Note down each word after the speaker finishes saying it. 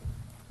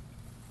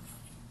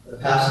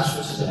passage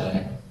for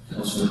today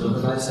comes from the book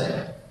of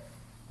Isaiah.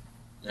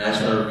 And I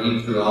just want to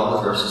read through all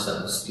the verses that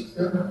we'll speak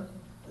through,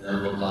 and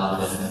then we'll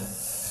dive in and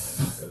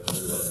go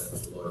through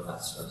what the Lord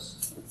has for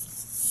us.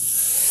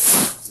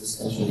 This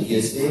comes from the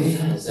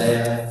ESV,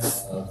 Isaiah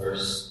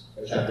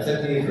chapter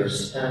 50,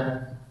 verse 10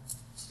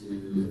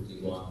 to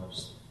 51,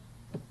 verse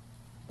 3.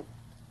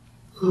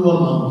 Who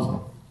among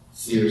you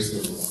fears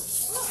the Lord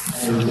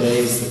and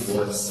obeys the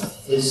voice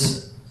of his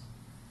servant?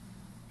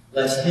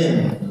 Let him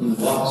who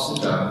walks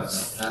in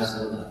darkness has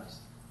no light.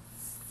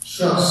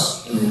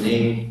 Trust in the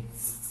name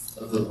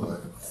of the Lord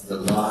and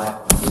rely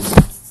on his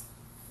name.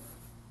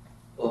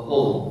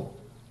 Behold,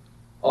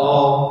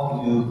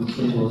 all you who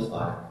kindle a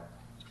fire,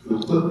 who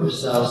equip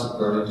yourselves with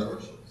burning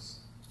torches,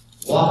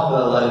 walk by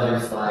the light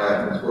of your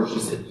fire and the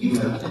torches that you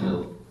have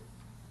kindled.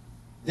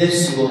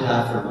 This you will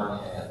have for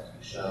my hand.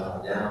 You shall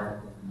lie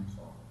down in the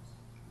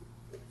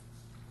torment.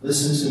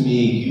 Listen to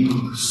me, you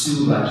who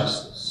pursue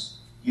righteousness,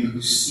 you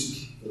who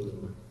seek the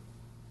Lord.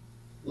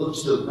 Look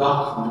to the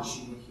rock from which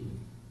you were healed,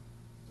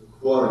 the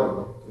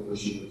quarry from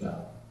which you were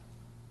found.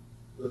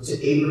 Look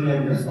to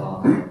Abraham your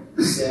father,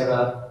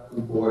 Sarah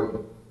who bore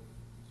you.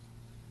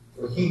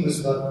 For he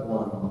was but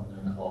one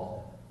when I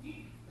called him,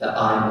 that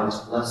I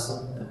might bless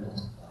him and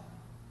multiply him.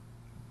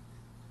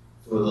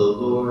 For the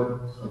Lord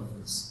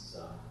comforts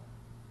Zion.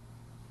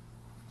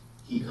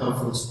 He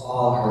comforts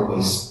all her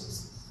waste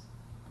places,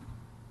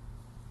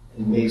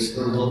 and makes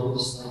her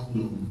wilderness like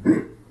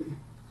Eden,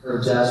 her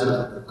desert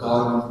like the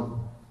garden of the Lord.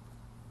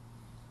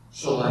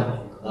 Joy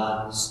and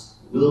gladness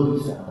will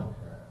be found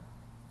in her,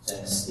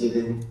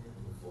 thanksgiving and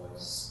the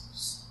voice of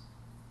song.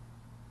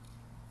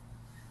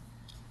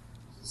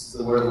 This is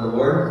the word of the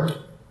Lord.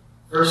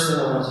 First thing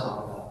I want to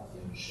talk about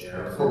with you and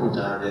share before we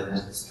dive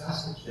into this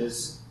passage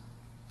is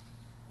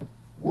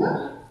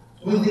when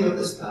we think about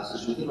this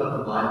passage, we think about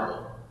the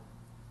Bible.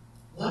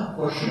 What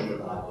portion of the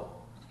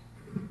Bible,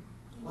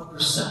 what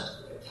percent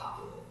would it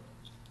calculate?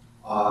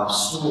 Our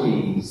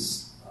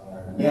stories,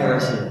 our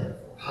narrative,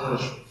 or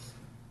poetry?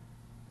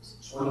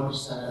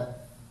 20%,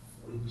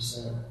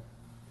 40%,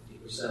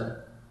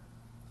 50%.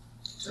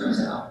 It turns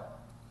out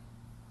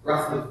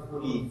roughly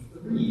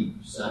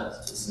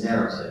 43% is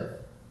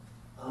narrative.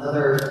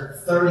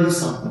 Another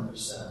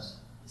 30-something%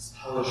 is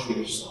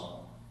poetry or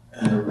song.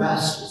 And the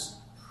rest is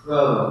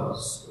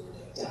prose or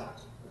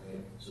didactic,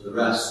 right? So the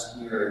rest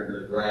here in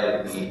the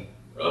gray would be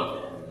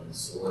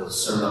romance or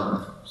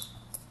sermon.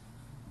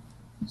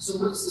 So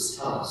what does this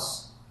tell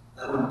us?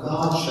 That when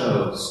God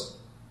chose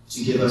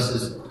to give us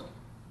his word,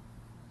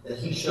 that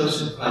he chose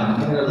to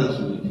primarily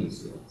communicate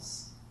to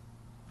us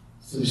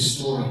through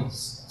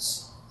stories and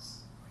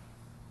songs.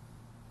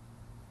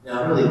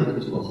 Now, really, we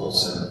could do a whole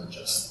sermon on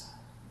just that.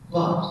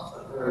 But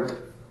a word,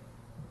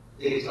 I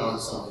think it tells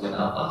us something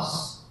about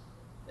us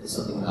and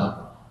something about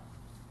God.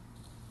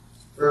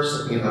 First,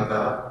 something about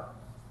God.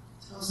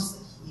 It tells us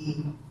that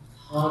he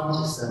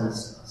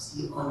condescends to us.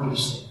 He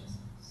understands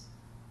us.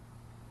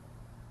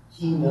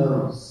 He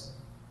knows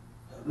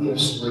that we are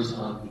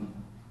storytelling people.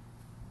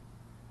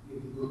 We are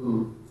people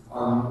who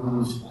are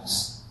moved by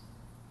sin.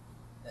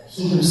 That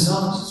he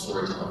himself is a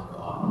storytelling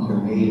God, and we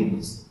are made in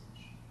his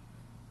image.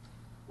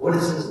 What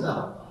is it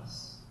about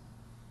us?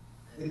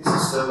 I think this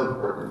is so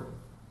important.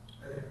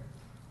 Right?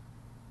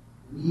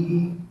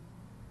 We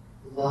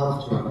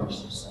love to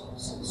immerse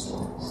ourselves in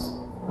stories.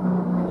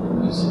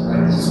 In music,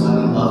 right? This is why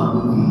we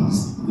love movies,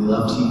 we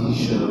love TV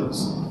shows,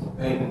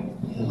 right?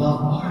 We love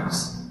art.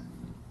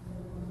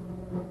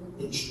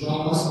 It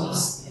draws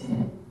us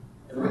in,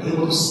 and we're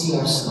able to see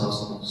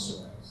ourselves in those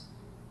stories.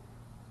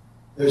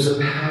 There's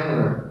a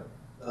power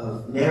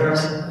of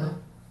narrative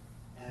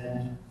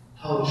and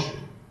poetry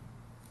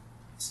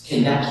to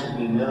connect what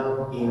we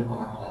know in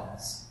our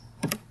heads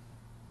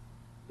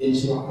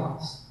into our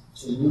hearts,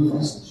 to move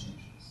us and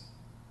change us.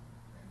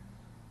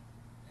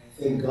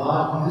 I think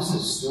God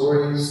uses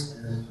stories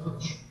and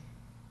poetry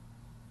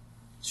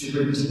to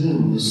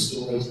redeem the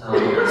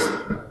storytelling of his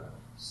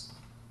lives.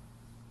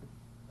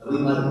 That we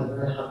might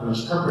learn how to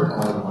interpret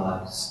our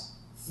lives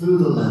through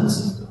the lens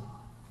of God.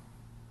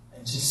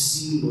 And to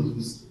see what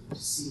he's doing, to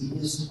see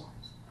his heart.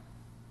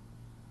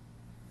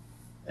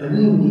 And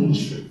we need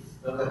truth.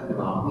 Don't get me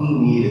wrong, we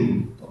need a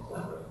book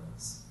like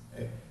Romans.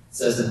 Right? It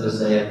says in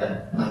Hosea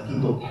that my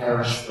people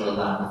perish for a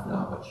lack of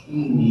knowledge. We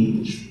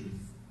need the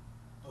truth.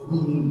 But we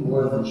need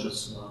more than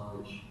just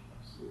knowledge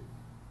up here.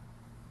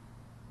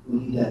 We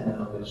need that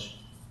knowledge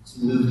to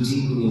move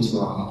deeply into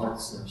our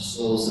hearts and our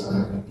souls and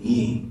our very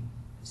being,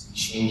 and to be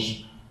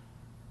changed.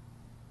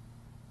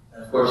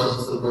 And of course, this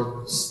is the work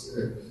of the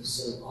Spirit. He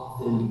so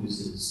often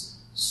uses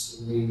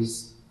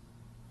stories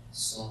and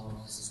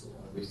songs. This is one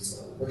of the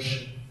reasons why we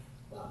worship,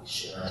 why we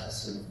share our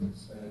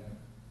testimonies, right?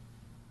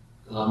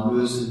 God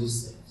moves in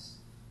these things,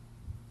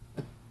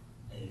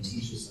 and he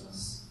teaches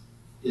us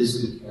his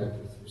good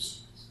character through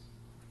stories.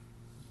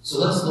 So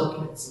let's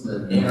look at some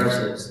of the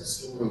narratives and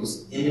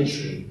stories and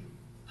imagery,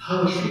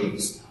 poetry of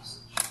this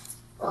passage,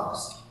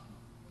 prophecy.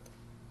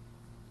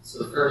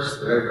 So the very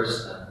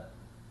first 10.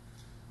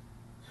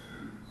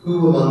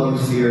 Who among you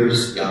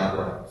fears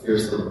Yahweh,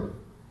 fears the Lord,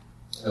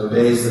 and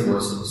obeys the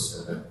voice of his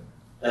servant.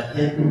 Let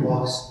him who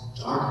walks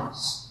in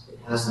darkness, it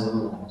has no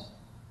light.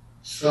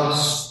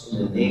 Trust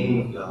in the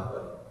name of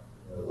Yahweh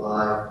and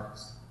rely on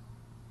his.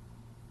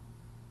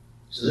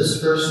 So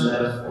this first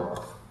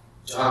metaphor,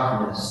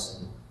 darkness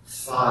and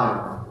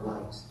fire and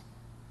light,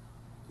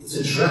 it's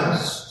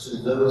addressed to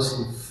those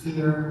who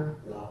fear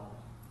Yahweh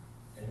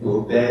and who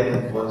obey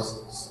the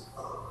voices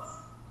of God.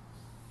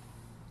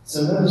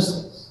 So notice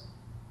this.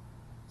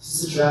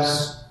 This is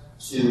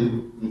addressed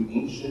to the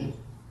ancient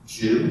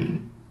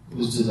Jew who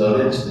was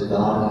devoted to the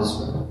God of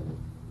Israel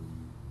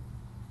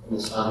when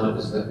this time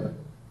was written.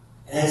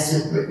 And it's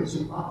written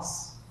to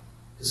us.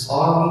 Because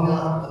are we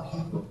not a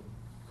people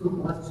who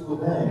want to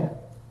obey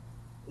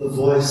the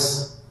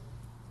voice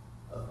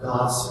of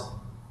God's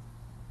servant,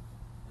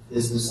 of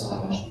his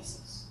Messiah,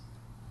 Jesus?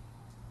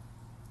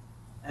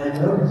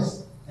 And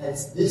notice,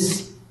 as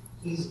this,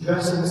 he's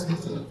addressing this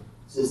people. He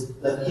says,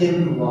 let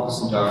him who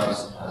walks in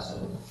darkness has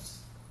no light.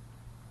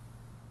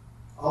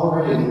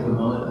 Already in the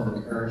moment of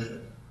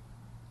encouragement,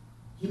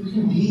 you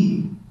can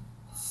be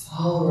a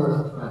follower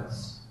of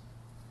Christ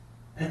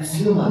and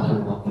feel like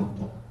you're walking in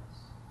darkness.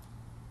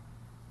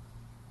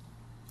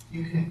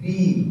 You can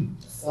be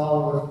a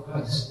follower of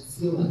Christ and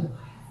feel like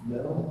I have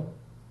no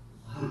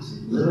light,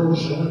 little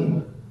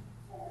joy.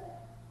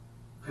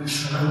 I'm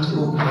trying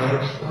to obey,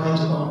 I'm trying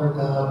to honor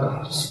God, but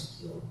I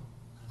just feel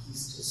like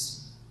he's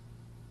distant.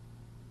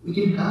 We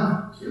can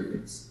have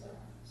periods like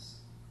this.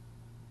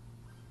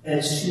 And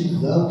it's to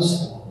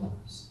those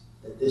followers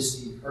that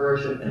this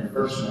encouragement and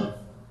first metaphor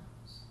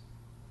comes.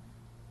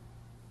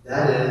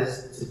 That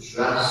is, it's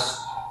addressed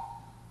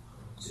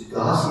to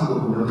God's people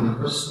who know him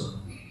personally,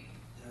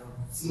 and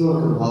feel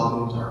like they're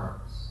walking in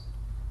darkness.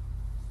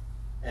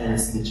 And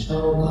it's the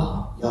eternal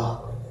God,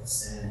 Yahweh, that's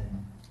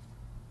saying,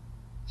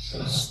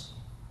 trust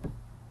me.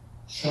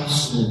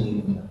 Trust in the name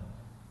of God.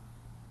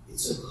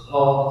 It's a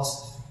call to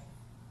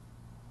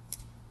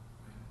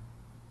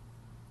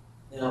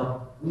faith.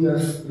 Now, we are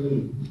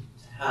free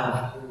to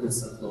have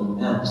periods of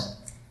lament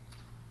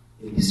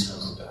in these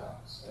times of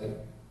darkness, right?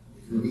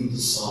 If you read the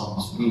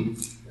Psalms, read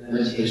the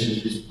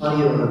Lamentations, there's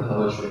plenty of other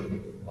poetry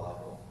in the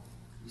Bible.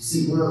 You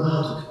see, we're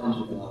allowed to come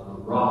to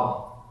God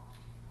raw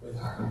with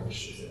our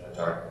conditions and our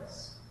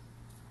darkness.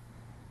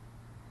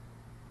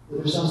 But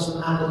there's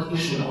also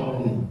application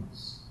already in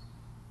this.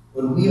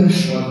 When we are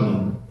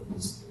struggling in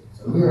these periods,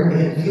 when we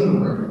are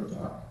feeling we're in the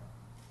dark,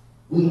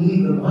 we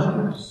need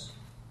reminders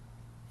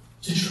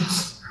to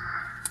trust.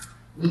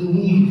 We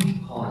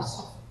need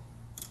pause.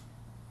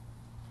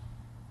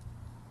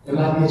 There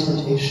might be a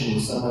temptation when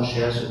someone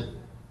shares with you.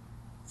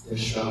 They're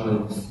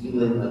struggling,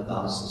 feeling like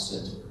God is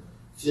distant, or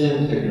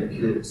feeling they're in a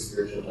period of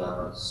spiritual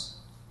darkness.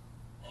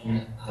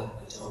 And I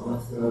don't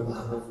want to throw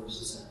Bible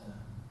verses at them.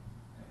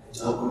 I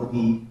don't want to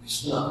be, I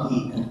should not be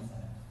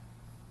empathetic.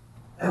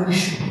 And we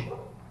should be.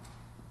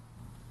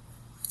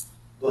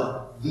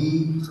 But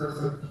the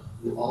perfect God,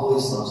 who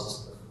always loves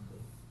us perfectly,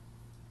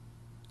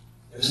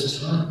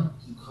 there's a time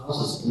he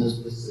calls us in those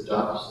places of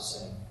darkness to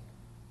say,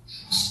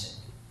 trust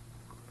him.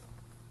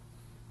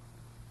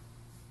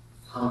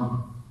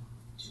 Come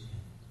to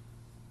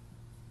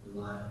him.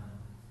 Rely on him.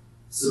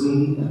 So we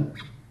need him.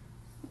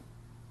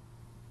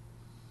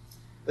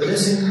 But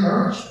this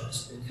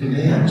encouragement and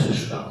command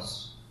to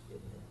trust in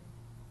him,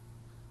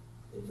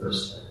 in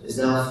verse 10, is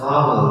now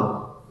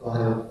followed by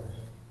obedience.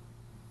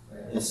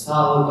 It's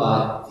followed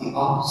by the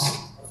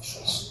opposite of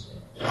trust in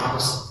him. The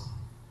opposite.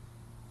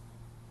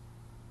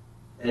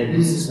 And it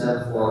uses this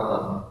metaphor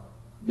of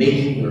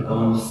making your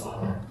own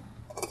fire,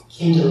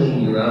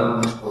 kindling your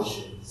own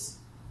torches,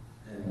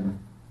 and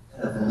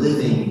kind of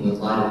living in the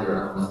light of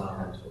your own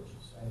fire and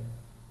torches, right?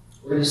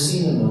 We're going to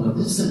see in a moment,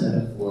 this is a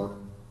metaphor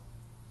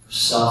for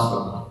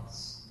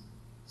self-reliance,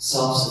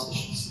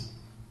 self-sufficiency.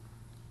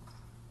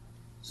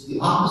 So the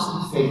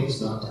opposite of faith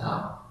is not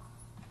doubt.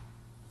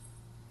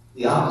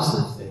 The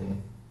opposite of faith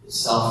is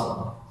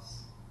self-reliance.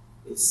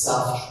 It's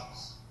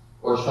self-trust,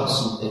 or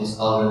trust in things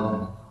other than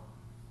God.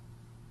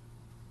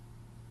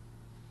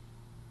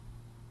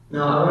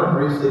 Now, I want to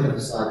briefly make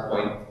a side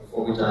point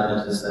before we dive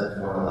into this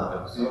metaphor 11,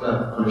 because we want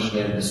to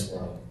understand this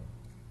morning.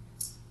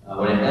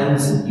 When it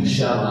ends in, you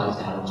shall lie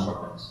down in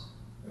torment.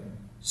 Right?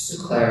 Just to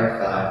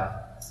clarify,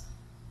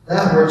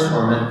 that word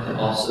torment can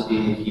also be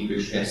in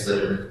Hebrew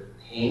translated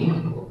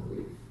pain or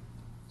grief.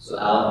 So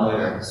Alan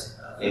Moyer's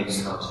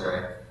famous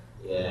commentary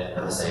in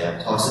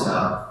Isaiah talks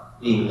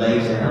about being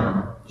laid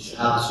down. You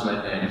shall have this from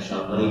my hand, you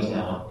shall lay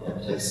down in a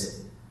place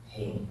of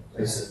pain, a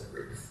place of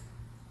grief.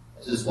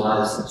 This is why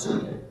the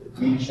Septuagint, the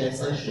Greek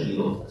translation of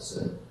the Old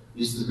Testament,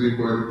 uses the Greek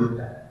word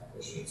lupé,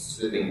 which means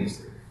swimming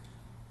through.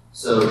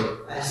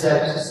 So, as I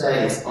have to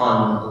say, it's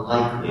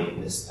unlikely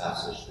in this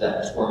passage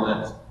that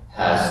torment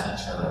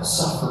has eternal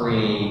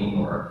suffering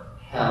or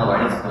hell or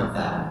anything like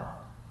that.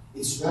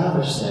 It's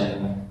rather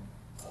saying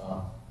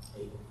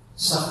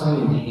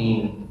suffering and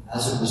pain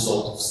as a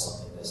result of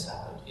something that's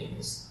happened in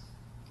this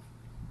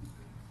life.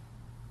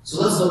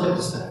 So let's look at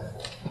this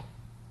metaphor.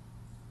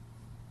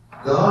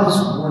 God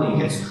is warning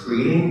against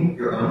creating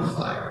your own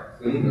fire,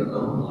 creating your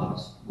own light.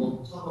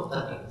 We'll talk about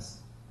what that means.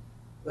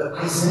 But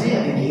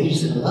Isaiah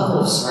engages in a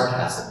level of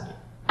sarcasm.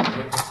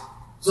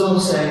 It's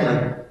almost saying,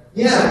 like,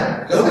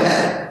 yeah, go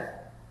ahead.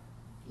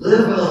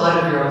 Live with the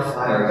light of your own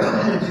fire. Go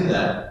ahead and do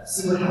that.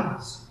 See what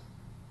happens.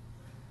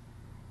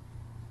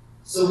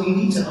 So we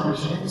need to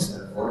understand this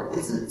metaphor.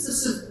 It's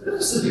a bit of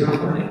a severe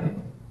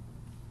warning.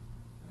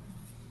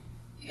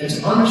 And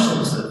to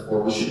understand this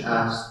metaphor, we should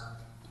ask,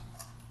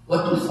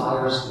 what do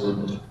fires do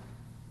in the dark?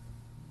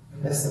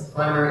 And that's the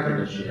primary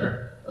image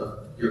here of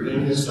you're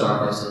in this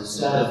darkness, and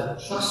instead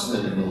of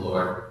trusting in the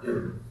Lord,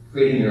 you're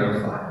creating your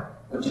own fire.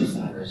 What do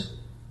fires do?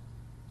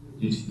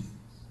 They do two things.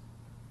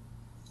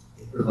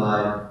 They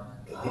provide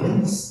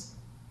guidance.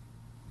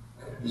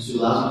 It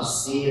allows you to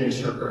see and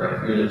interpret. Right?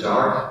 If you're in a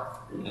dark,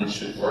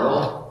 ancient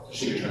world,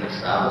 especially if you're trying to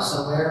travel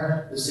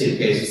somewhere, you say,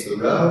 okay, is this the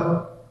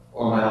road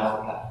or am I off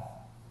the path?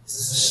 Is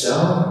this a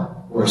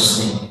stone or a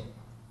snake?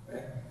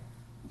 Right?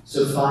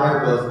 So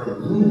fire both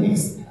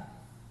illuminates the path,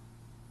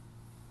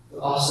 but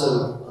also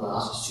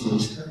allows us to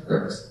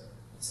interpret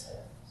its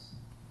headings.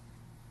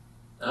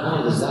 Not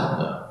only does that,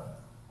 though,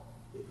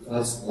 it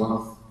provides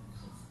warmth and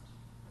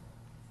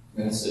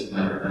comfort. Right? So you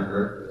might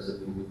remember, those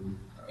of you who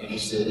are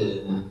interested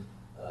in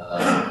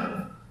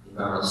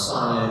environmental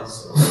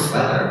science or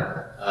weather,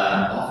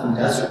 often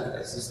desert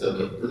places, they'll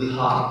get really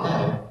hot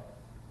at day,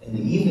 and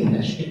in the evening,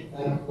 they should get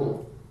quite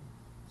cool.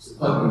 To the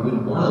point where we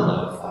wouldn't want to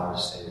light a fire to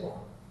stay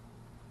warm.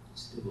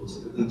 So people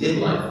typically did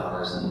light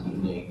fires in the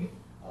evening,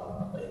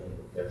 and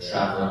they're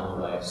traveling on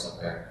the way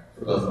somewhere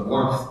for both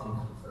warmth and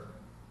comfort.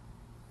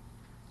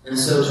 And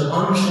so to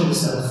understand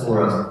this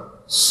metaphor of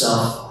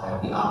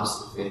self-fire, the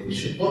opposite of faith, we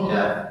should look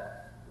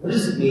at what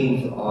does it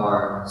mean for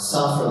our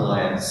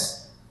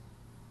self-reliance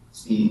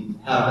to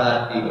have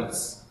that be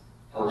what's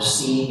how we're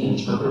seeing and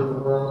interpreting the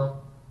world,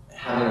 and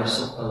having our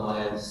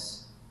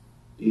self-reliance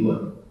be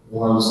what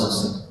warms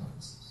us and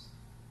comforts us.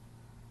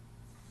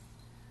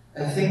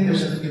 I think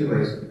there's a few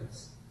ways we can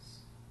see this.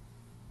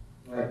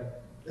 Right?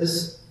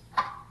 This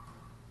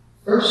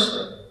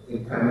first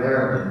thing,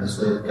 primarily,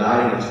 this way of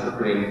guiding and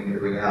interpreting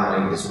your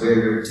reality is where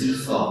your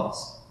default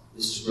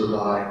is to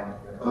rely on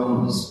your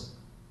own wisdom,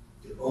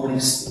 your own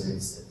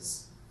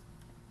experiences,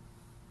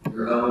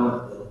 your own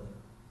ability.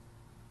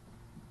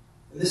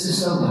 And this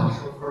is so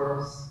natural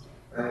for us,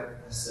 right?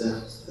 This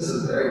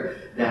is very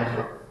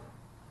natural.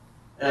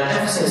 And I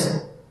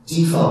emphasize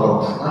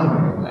default or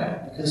primary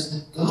way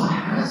because God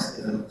has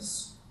given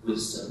us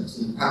wisdom,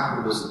 and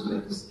practical wisdom to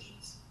make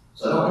decisions.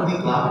 So I don't want to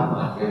be black and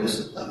white here. There's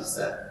a place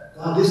that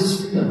God gives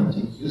us freedom to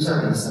use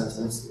our insights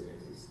and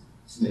experiences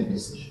to make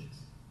decisions.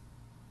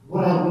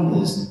 What I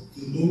mean is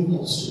the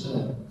impulse to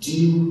kind of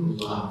do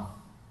life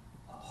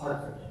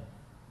apart from Him,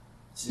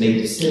 to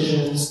make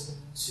decisions,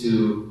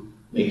 to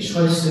make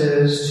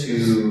choices,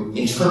 to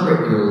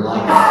interpret your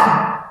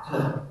life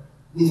kind of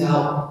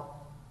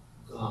without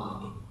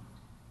God in mind.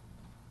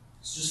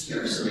 So just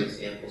here are some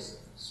examples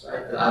of this,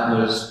 right, that I've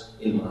noticed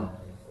in my life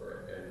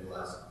in the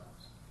last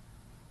months.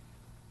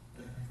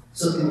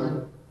 Something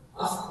like,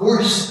 of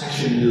course I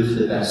should move to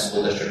the best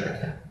school district I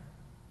can.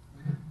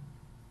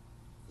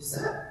 Is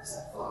that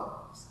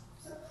thought?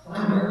 Is that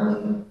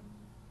primarily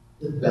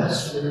the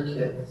best for your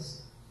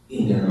kids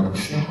in their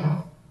emotional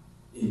life,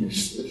 in their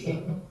spiritual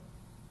life,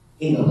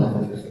 in the life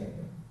of your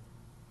family?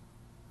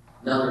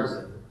 Another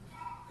example.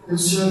 I've been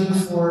serving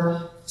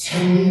for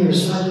 10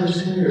 years, 5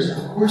 years, 10 years.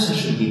 Of course I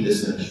should lead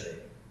this ministry.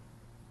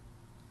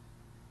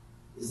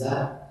 Is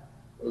that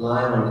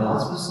relying on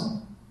God's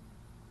wisdom?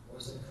 Or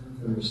is that coming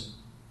from yourself?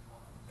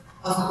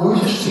 Of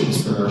course I should take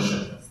this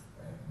promotion.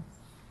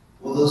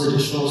 Will those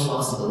additional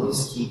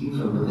responsibilities keep you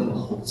from living a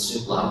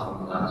holistic life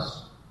in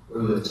Christ,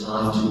 where you have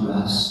time to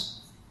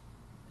rest,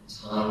 and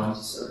time to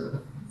serve,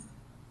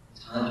 and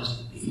time just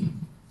to be?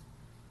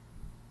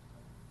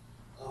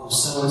 Oh,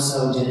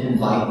 so-and-so didn't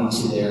invite me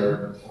to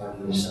their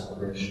party or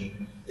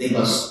celebration. They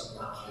must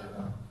not care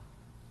about me.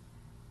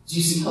 Do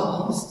you see how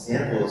all these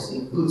examples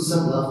include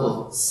some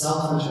level of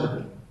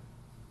self-interpreting?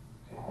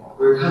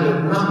 We're not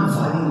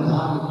inviting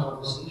God in the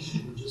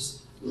conversation. We're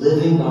just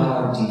living by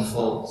our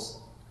default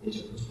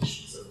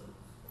interpretations of life.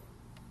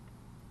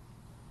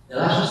 Now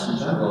that's just in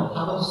general.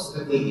 How about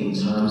specifically in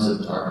times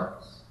of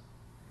darkness?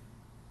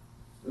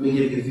 Let me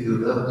give you a few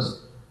of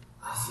those.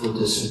 I feel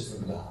distant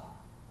from God.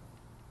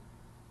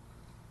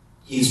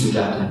 He's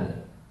rejected me.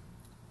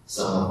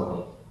 Someone will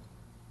me.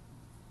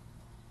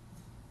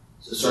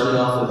 So starting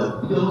off with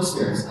a real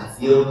experience, I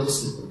feel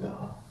distant from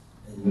God.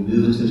 And you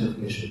move into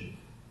interpretation.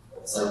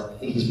 It's like, I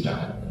think He's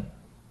rejected me.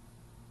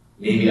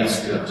 Maybe I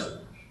screwed up too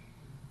much.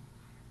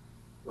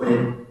 When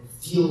it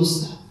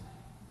feels that way,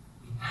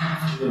 we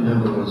have to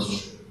remember what is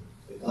true.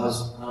 That God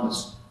has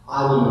promised,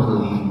 I will never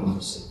leave you nor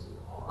forsake you.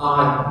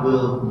 I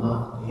will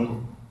not abandon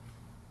you.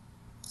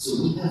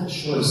 So we have a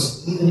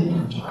choice, even in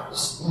our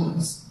darkest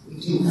moments. We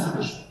do have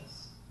a choice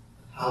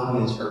of how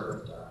we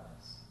interpret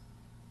darkness.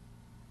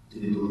 Do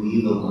we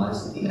believe the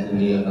lies of the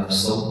enemy of our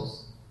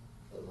souls?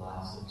 The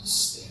lies of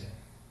despair,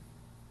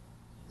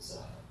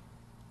 anxiety,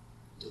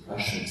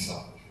 depression,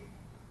 self-hatred?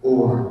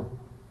 Or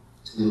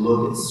do we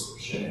look at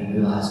Scripture and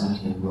realize we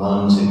can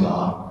run to God in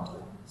our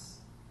darkness,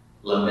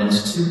 lament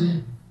to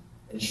Him,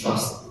 and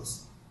trust that He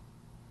is.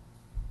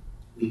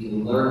 We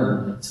can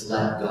learn to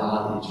let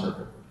God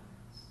interpret our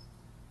dreams.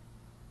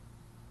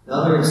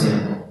 Another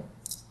example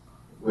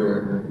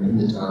where we're in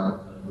the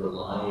dark and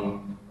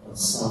relying on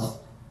self.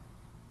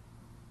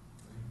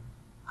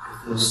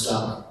 I feel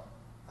stuck.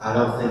 I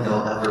don't think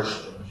I'll ever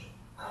change.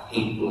 I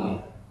hate who I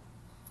am.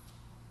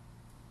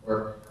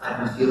 Or I've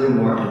been feeling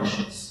more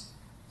anxious,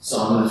 so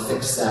I'm going to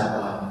fix that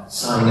by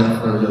signing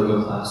up for a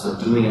yoga class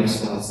or doing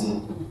X, Y,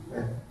 Z.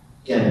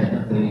 Again,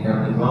 nothing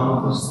inherently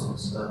wrong with those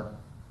things, but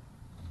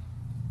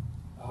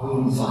are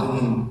we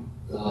inviting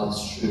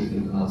God's truth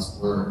and God's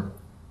word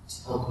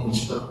to help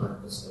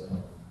interpret what's going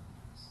on?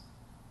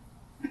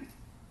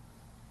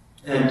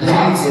 And I'm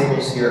giving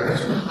examples here. I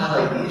just want to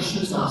highlight the issue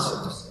is not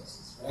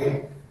circumstances,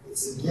 right?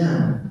 It's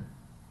again,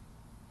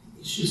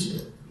 the issues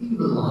that what are you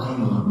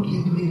relying on? What are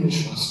you putting your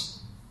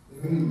trust in?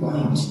 Where are you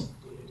running to day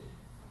to day?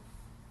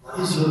 What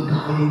is your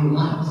guiding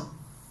light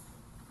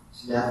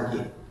to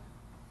navigate?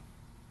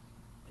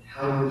 And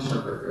how do you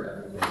interpret your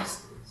everyday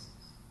experiences?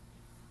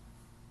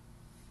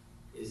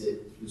 Is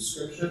it through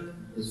Scripture?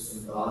 Is it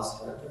from God's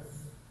character?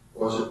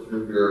 Or is it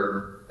through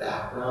your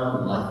background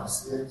and life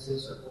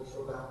experiences or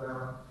cultural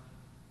background?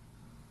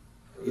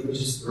 Or even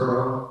just your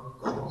own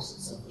goals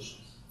and selfishness?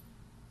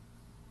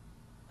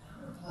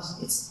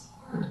 It's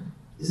hard.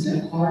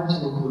 Isn't it hard to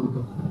include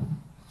God?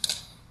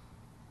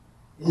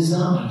 It is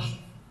not natural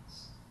for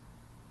us.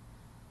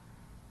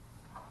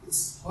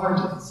 It's hard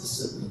to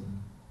consistently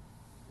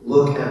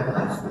look at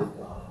life with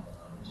God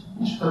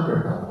in mind,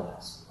 interpret our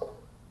lives.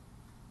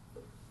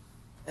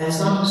 And it's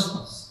not just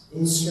us.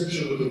 In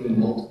Scripture, we're given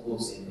multiple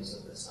examples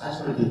of this. I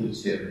just want to give you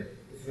two.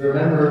 If you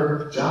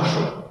remember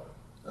Joshua,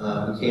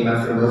 who came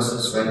after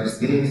Moses, right? He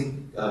was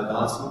leading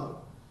God's people.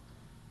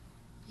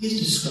 He's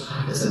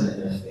described as a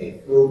man of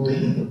faith who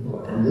obeyed the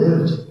Lord and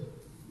lived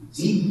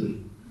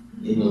deeply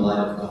in the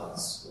light of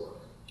God's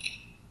word.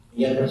 And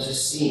yet there's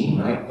this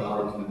scene, right?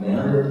 God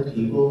commanded the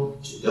people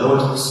to go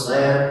into this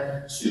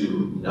land,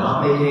 to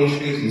not make any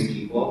treaties with these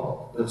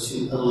people, but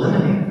to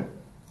eliminate them.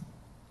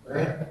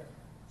 Right?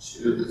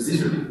 Because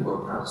these are people who are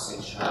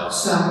practicing child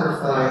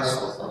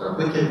sacrifice, with other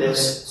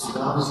wickedness. So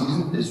God was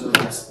using the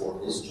Israelites for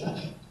His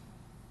judgment.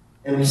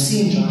 And we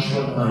see in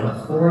Joshua 9,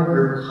 a foreign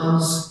group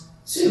comes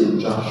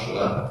to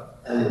Joshua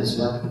and the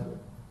Israelite people.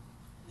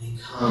 And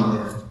they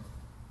come,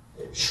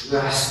 they're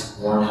dressed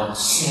in worn out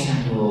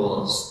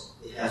sandals,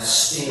 they have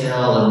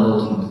stale and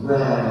moldy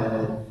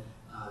bread,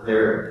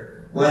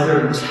 they're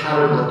weathered and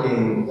tattered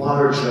looking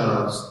water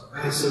jugs,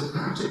 right? So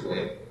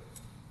practically,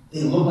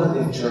 they look like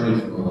they've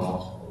journeyed from a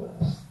long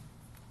way.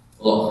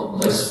 Well, from a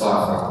place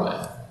far, far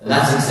away. And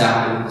that's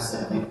exactly what they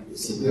said. They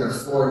said, we are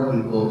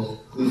foreign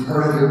people. We've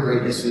heard of your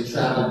greatness. We've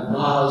traveled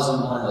miles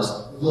and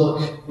miles.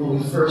 Look, when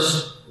we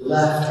first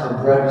left,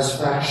 our bread was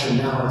fresh, and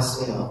now it's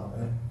stale.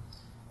 Right?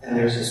 And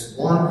there's this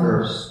one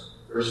verse,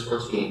 verse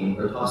 14,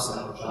 where it talks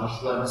about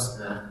Joshua and his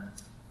men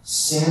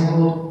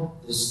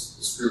sampled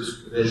this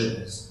group's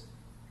provisions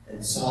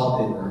and saw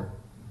they were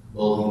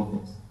moldy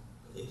things.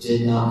 But they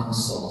did not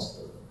consult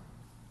the Lord.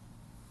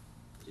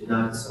 They did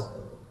not consult the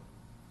Lord.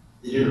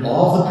 They did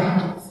all the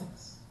practical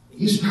things. They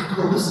used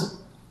practical wisdom.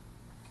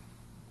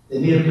 They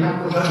made a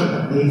practical judgment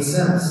that made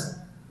sense,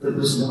 but it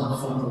was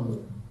not from the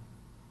Lord.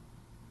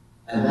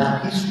 And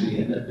that peace treaty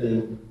ended up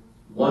being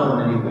one of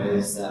the many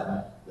ways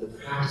that the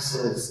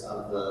practices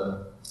of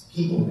the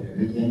people there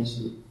began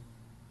to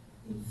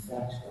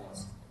infect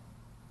God's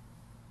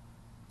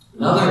people.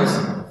 Another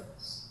example of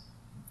this,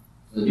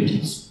 the New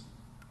Testament,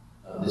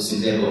 this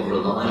example of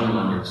relying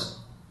on yourself,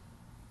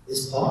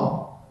 is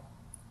Paul.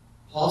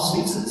 Paul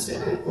speaks of this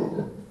very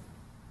openly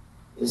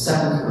in 2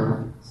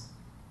 Corinthians.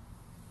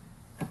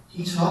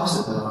 He talks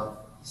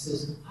about, he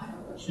says, I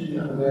don't want you to be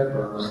unaware,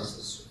 brothers and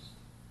sisters,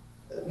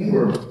 that we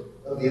were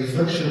of the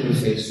affliction we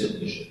faced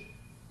in Asia.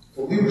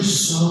 For we were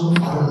so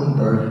utterly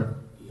burdened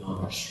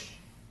beyond our strength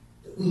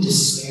that we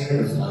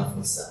despaired of life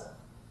itself.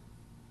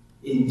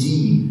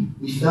 Indeed,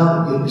 we felt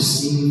that we had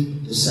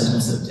received the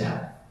sentence of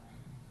death.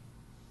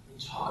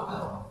 We talk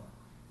about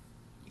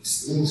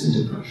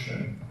experiencing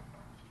depression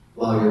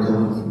while you're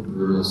going through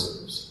brutal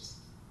circumstances.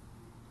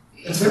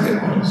 It's very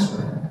honest,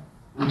 right?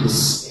 We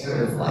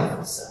despaired of life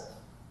itself.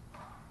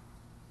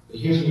 But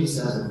here's what he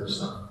says in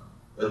verse 9.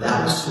 But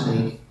that was to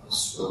make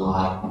us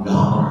rely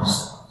not on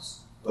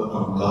ourselves, but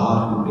on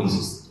God who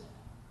raises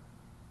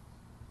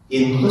the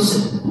dead.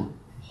 Implicitly,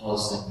 Paul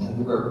is saying that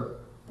we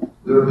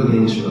were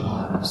beginning to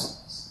rely on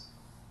ourselves.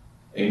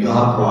 And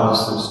God brought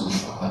us through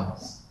some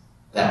trials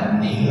that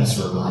made us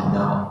rely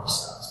not on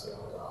ourselves,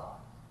 but on God.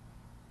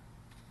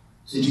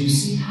 So do you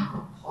see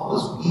how Paul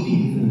is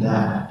weaving even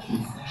that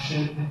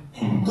confession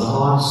and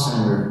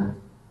God-centered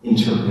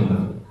interpreting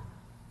of it?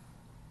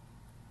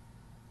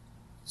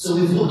 So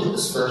we've looked at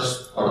this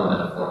first part of the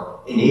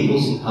metaphor.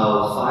 Enables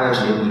how fire is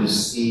able to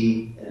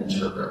see and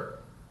interpret.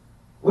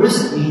 What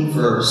does it mean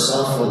for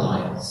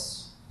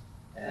self-reliance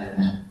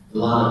and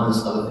relying on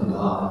this other than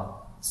God?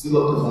 To be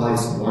what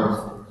provides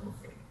warmth and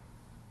comfort.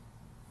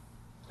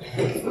 I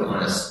think if we're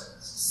honest,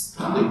 this is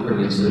probably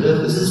pretty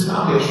intuitive. This is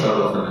probably a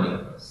struggle for many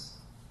of us.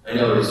 I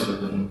know it is for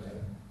me. Right?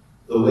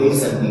 the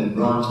ways that we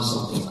run to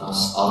something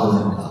else other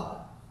than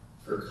God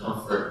for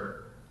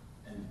comfort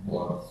and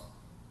warmth.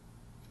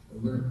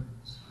 When we're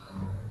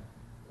tired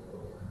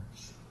or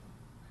struggling.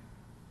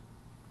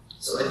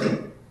 So I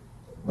think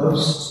the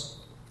most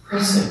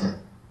pressing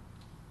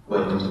way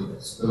to do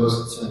this, the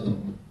most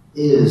concerning,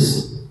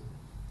 is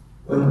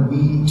when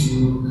we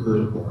do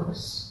good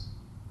works,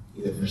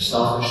 either for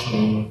selfish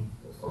gain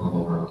or for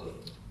moral gain.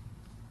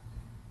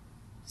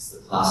 It's the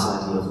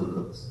classic idea of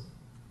legalism.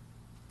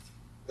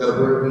 But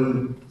where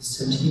this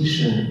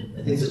temptation,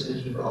 I think it's a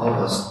temptation for all of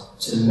us,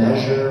 to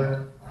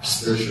measure our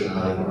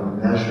spirituality or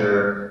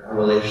measure our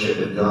relationship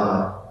with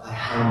God by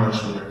how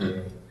much we are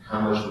doing,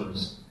 how much we are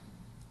doing.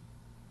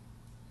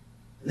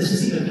 And this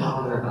is even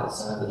popular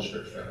outside the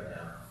church right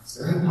now. It's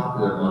very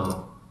popular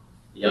among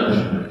the younger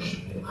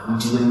generation. I'm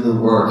doing the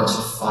work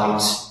to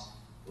fight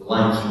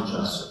blank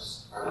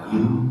injustice. Are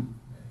you?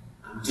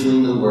 I'm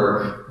doing the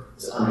work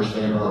to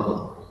understand blah, blah,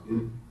 blah. Are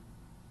you?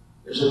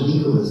 There's a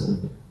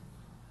legalism.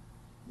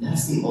 And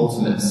that's the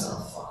ultimate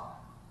self-fire.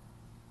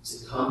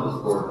 To come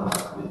before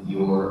God with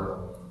your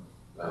own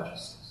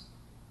righteousness.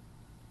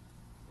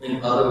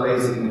 And other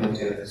ways that you can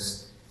do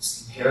this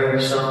is comparing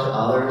yourself to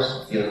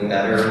others, feeling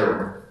better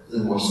or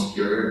feeling more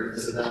superior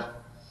because of that.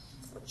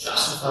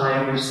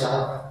 Justifying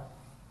yourself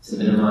to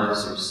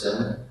minimize your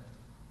sin.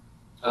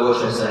 I wish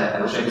I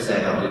could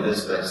say I don't do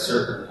this, but I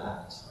certainly have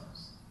at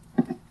times.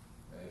 Right?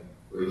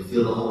 Where you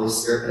feel the Holy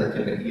Spirit kind of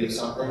convict you of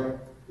something.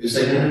 You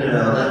say,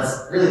 no,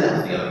 that's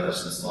the other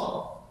person's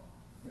fault.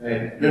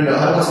 Right? No,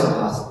 I wasn't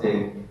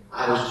gossiping.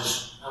 I was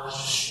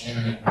just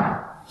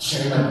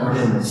sharing my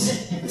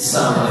burdens with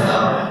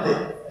someone.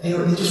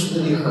 They just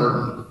really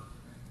hurt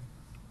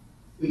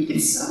me.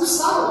 It's so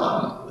subtle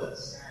when we do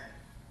this.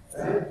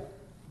 Right?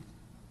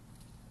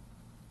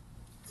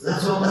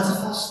 So that's a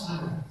false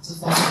fire. It's a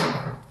false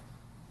fire.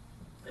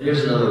 And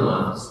here's another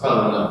one. It's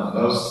probably not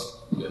the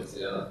most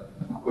guilty of,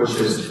 which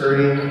is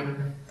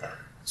turning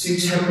to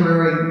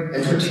temporary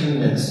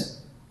entertainment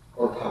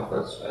or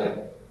comforts,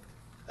 right?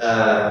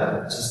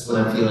 Just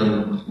when I'm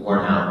feeling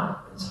worn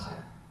out and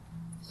tired.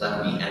 So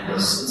that can be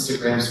endless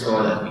Instagram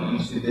scroll, that can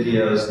be YouTube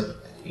videos,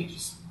 that can be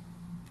just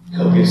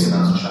copious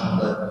amounts of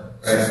chocolate,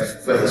 right?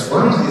 But it's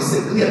running to these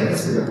things. Yeah,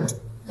 it's good.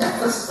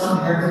 Netflix is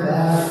not very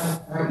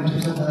bad. Alright,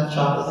 YouTube's not bad,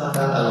 chocolate's not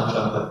bad. I love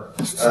chocolate.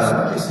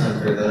 It's not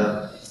very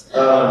bad.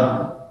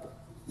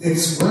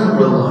 It's when I'm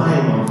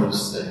relying on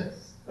those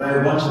things. When I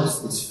run to those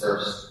things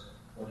first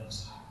when I'm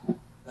tired.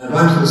 I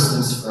run to those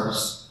things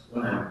first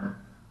when I'm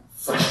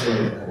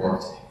frustrated at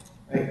work day.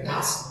 Right?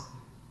 That's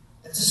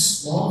a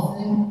small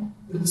thing,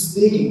 but it's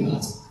big in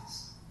God's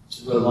eyes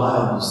to rely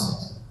on those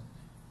things.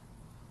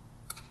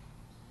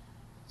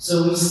 So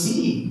we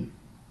see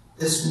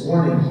this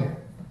warning here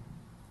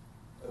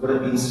of what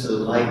it means to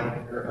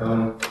light your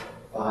own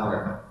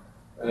fire,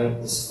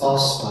 right? This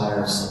false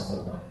fire of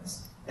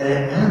self-reliance. And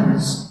it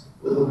ends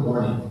with a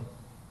warning.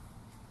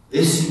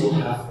 This you will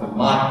have from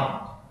my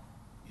hand.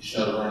 You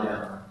shall lie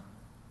down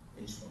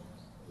in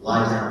torment.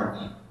 Lie down in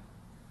pain.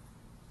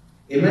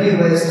 In many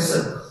ways, this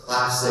is a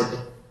classic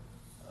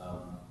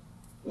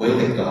way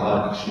that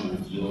God actually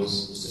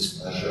reveals his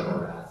displeasure or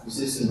wrath. We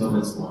see this in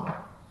Romans 1. It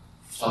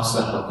talks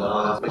about how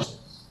God is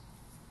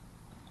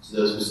to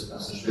those who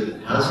suppress the truth.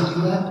 And how does he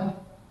do that?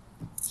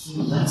 He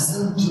lets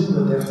them do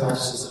what their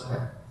hearts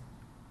desire.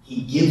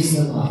 He gives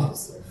them up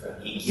as their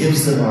friend. He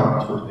gives them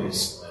up to a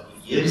base one.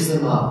 He gives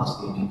them up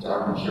to the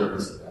dark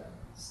impurities of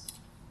darkness.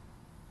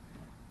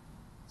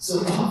 So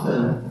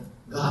often,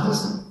 God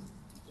doesn't.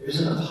 There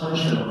isn't a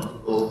punishment on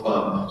people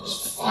from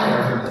just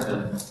fire from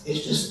heaven.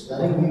 It's just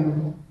letting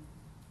you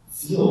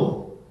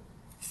feel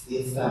the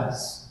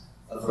effects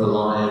of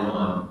relying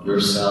on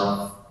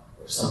yourself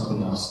or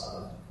something else other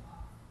than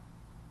God.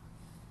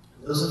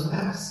 And those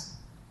effects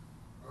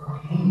are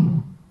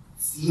pain,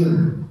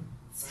 fear,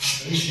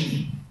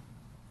 frustration,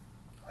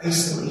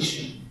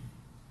 isolation,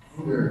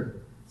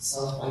 anger,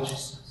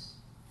 self-righteousness.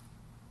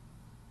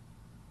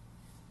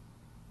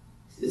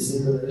 Is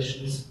in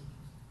relations.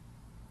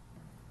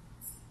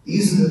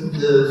 These are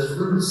the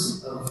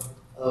fruits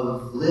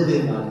of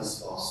living by these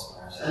false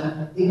fires.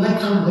 And they might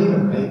come later,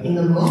 right? In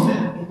the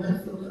moment, it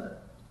might feel good.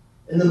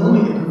 In the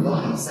moment, it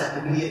provides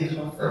that immediate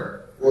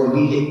comfort or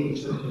immediate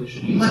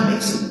interpretation. You might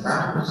make some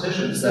practical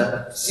decisions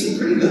that seem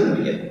pretty good in the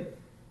beginning,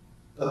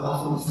 but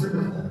often the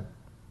fruit of them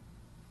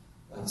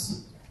bites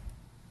you.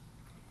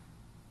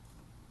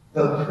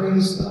 But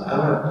praise God. I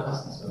want to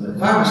pause this moment.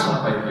 If I were to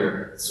stop right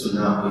here, this would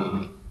not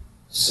be a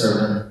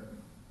sermon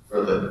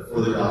for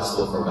the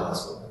gospel, for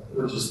God's word. It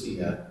would just be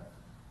a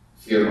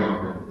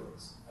fear-mongering.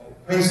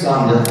 Praise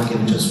God, He doesn't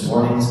give just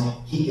warnings.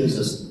 He gives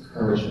us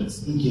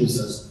encouragements. He gives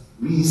us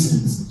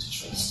reasons to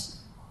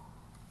trust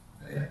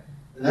Him. Right?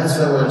 And that's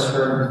why I want to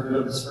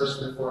turn, this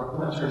first before, I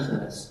want to turn to the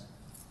next.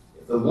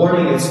 If the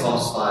warning against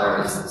false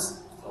fire is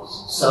this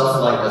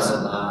self-light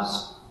doesn't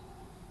last,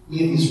 we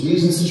have these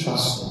reasons to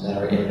trust Him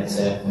that are in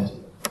Isaiah 50.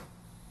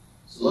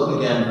 So look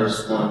again,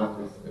 verse 1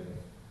 through 3.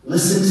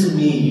 Listen to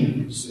me, you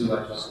who pursue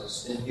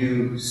righteousness, and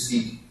you who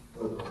seek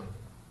the Lord.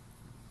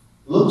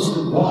 Look to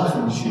the rod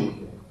from which you are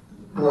given, and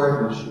the cord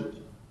from which you are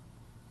given.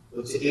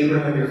 Look to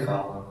Abraham your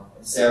father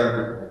and Sarah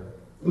your mother.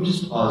 Let me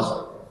just pause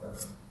right there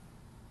for a minute.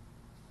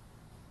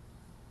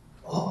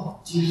 Oh,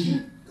 do you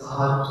hear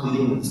God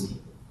pleading with his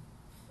people?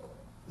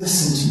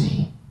 Listen to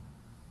me.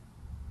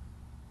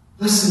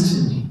 Listen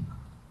to me.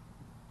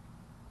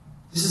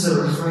 This is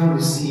a refrain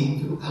we see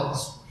throughout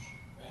Scripture.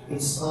 In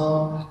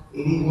Psalm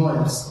 81,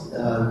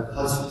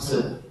 God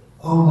said,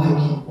 "Oh, my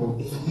people,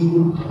 if you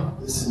would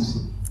but listen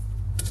to me,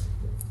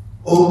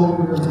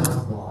 open your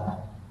mouth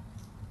wide,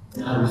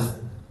 and I would fill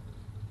it.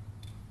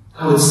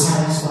 I would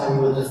satisfy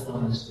you with the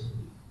fullness of me."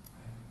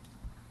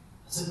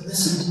 I said,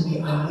 listen to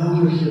me. I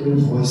know you're hearing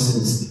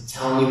voices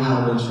telling you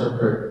how to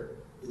interpret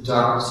the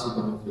darkness you're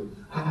going through.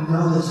 I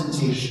know the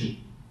temptation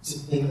to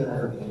think that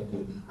I've abandoned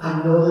you.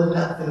 I know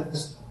that faith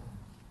is gone.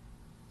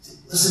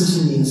 Listen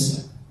to me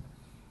instead,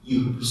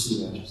 you who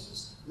pursue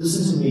righteousness.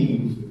 Listen to me, you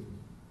who fear me.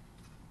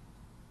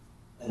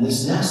 And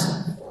this next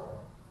metaphor,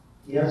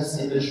 he has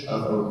this image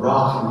of a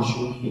rock in which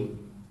you hew,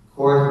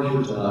 cord in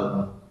which you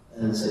dug,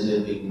 and this idea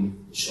of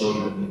being the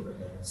children of Abraham.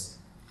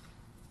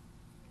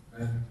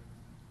 Right?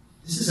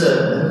 This is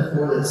a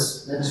metaphor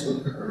that's meant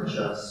to encourage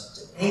us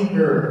to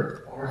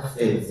anchor our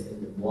faith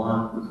in the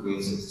one who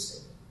creates us to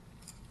stay.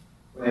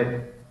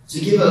 Right? To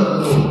give a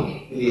little,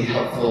 maybe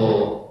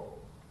helpful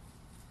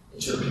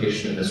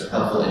interpretation of this, or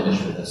helpful image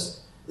for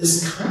this,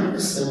 this kind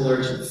of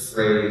similar to the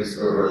phrase,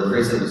 or the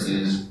phrase that was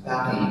used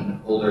back in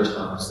older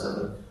times,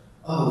 that,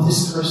 oh,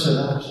 this person,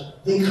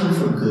 they come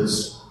from good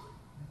stock.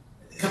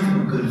 They come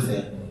from a good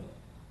family.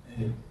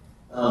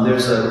 Right?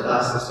 There's a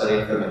classic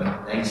study from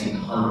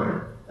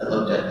 1900 that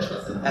looked at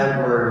Jonathan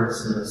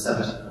Edwards in the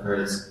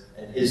 1700s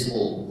and his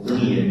whole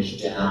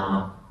lineage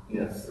down,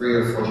 3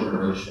 or 4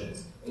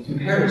 generations, and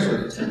compared it to a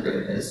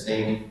contemporary of his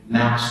named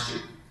Max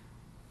Jude.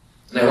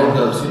 And I won't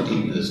go too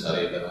deep into the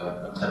study, but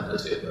I'm tempted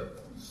to.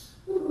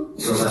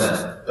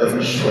 But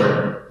in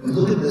short, you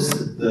look at this,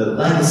 the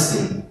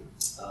legacy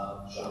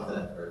of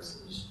Jonathan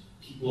Edwards. There's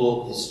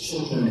people, his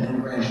children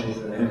and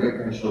grandchildren and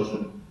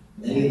great-grandchildren,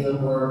 many of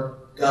them were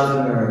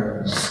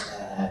governors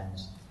and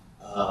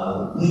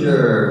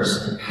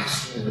leaders and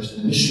pastors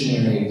and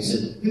missionaries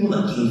and people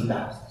that gave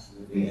back to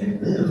the community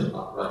and lived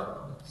upright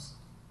lives.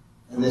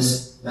 And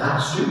this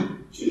Max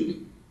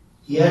Jude,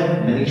 he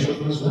had many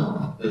children as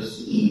well, but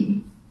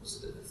he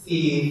was a bit of a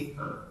thief,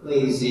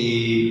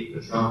 lazy, a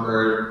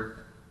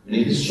drunkard.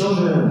 Many of his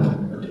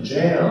children went to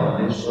jail.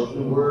 Many of his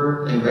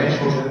children and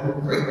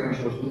grandchildren,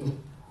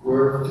 great-grandchildren,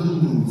 were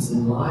thieves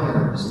and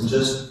liars, and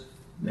just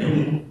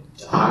many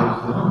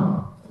died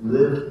young and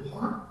lived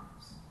hard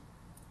lives.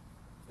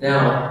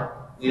 Now,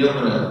 you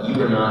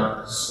were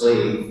not a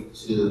slave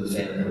to the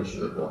family in which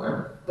you were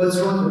born, but it's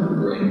worth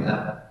remembering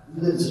that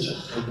we live in such a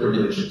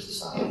hyper-individual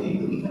society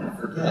that we kind of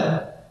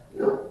forget,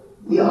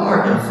 we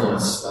are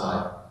influenced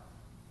by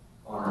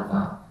our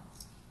environment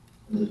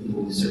and the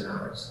people we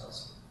surround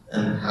ourselves with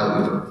and how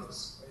we were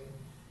raised. Right?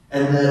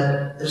 And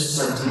that there's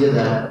this idea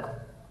that,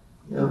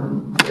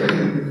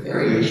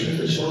 variation of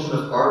the children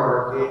of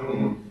hardworking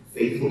and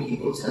faithful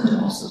people tend to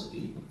also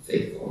be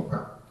faithful and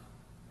hardworking.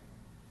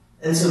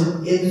 And so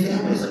in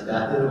families like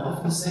that, they would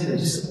often say to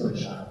discipline a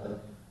child,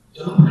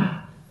 don't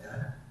act like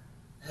that.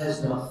 That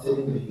is not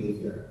fitting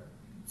behavior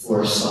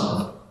for a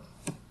son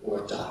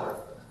or a daughter.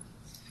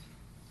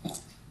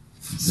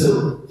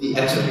 So the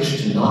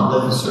expectation to not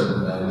live a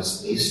certain way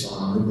is based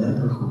on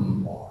remember who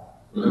you are.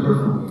 Remember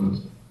who you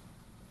came.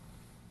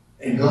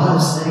 And God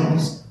is saying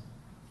this.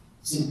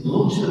 See,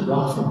 look to the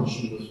rock from which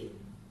you were here.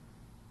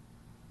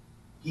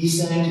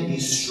 He's saying to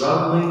these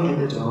struggling in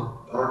the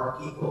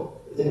dark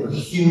people that they were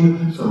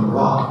hewn from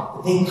rock,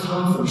 that they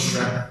come from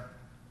strength.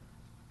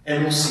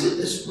 And we'll see that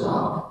this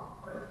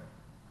rock, right,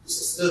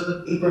 this is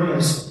the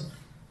Abraham's faith.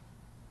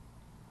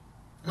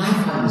 And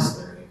I find this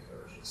very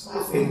encouraging. So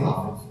my faith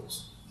often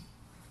feels weak.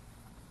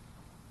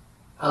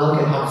 I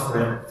look at how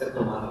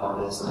fickle my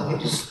heart is, and I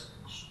get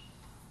discouraged.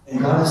 And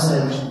God is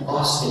saying to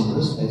us in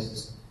those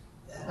places,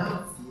 that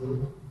might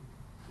feel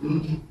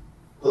weak,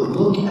 but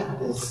look at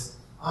this.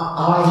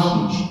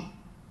 I hewed you.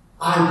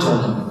 I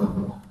dug you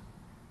from rock.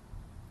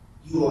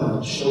 You are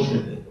the children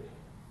of Abraham.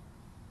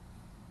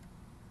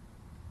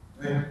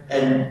 Right?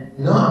 And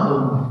not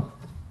only,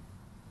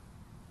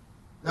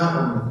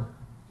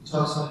 he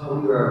talks about how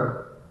we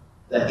are,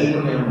 that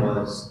Abraham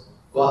was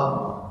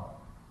but one,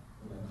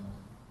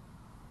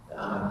 that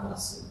I might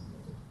bless him.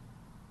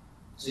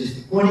 So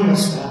he's pointing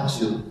us back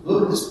to,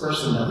 look at this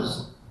person that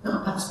was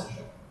not that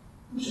special.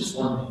 He was just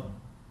one man.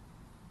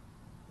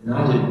 And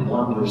I did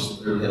wonders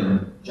through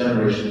him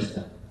generations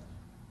down.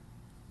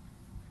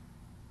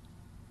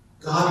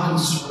 God can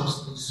start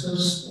something so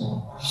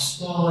small, our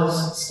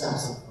smallest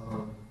steps of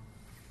faith.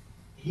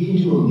 He can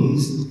do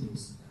amazing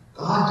things.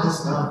 God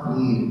does not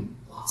need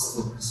lots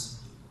of impressive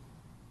people.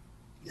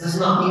 He does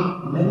not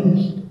need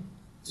many people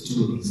to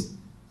do amazing things.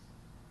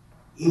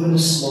 Even a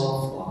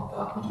small flock,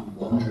 God can do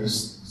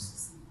wondrous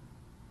things.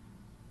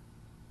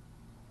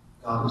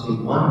 God can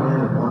take one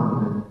man or one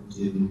woman and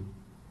do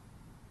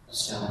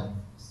astounding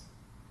things.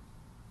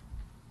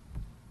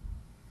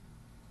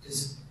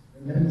 Because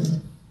remember,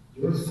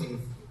 your faith,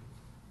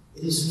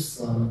 it is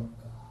from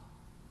God.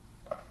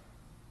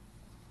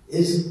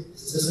 It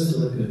says in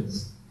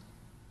Philippians,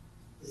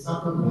 it's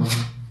not the one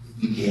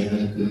who began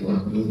a good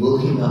work. You will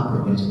he not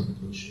bring it to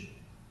completion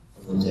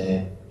on the day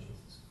of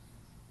Jesus.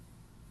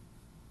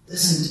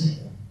 Listen to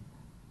him.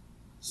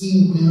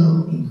 He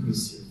will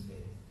increase your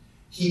faith.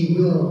 He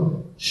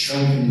will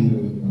strengthen you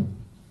in your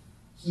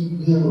He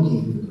will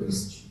give you the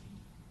grace that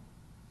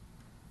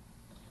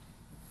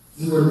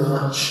you need. You are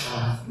not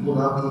chaff. You will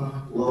not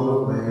be blown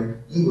away.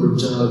 You were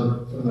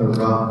dug from the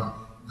rock.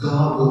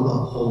 God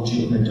will uphold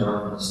you in the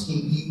darkness.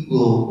 He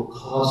will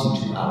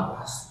cause you to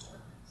outlast the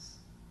darkness.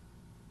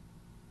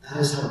 That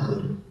is how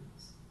good it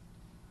is.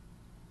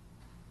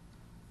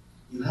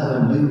 You have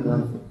a new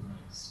life in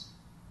Christ.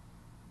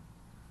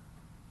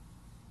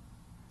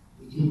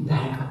 We can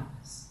bank on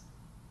this.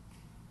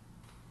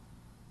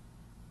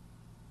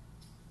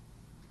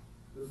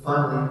 But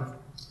finally,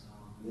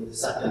 we have the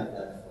second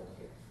metaphor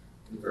here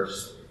in verse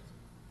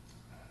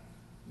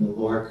 3. The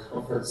Lord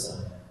comforts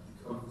Zion.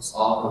 He comforts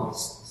all her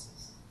waste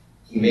places.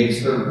 He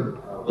makes her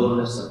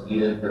wilderness of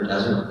Eden, her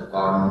desert of the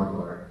garden of the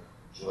Lord.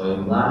 Joy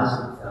and gladness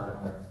will be found in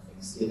her,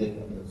 thanksgiving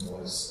and the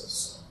voice of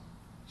song.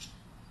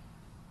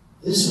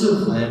 This would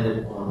have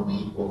landed on the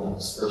people that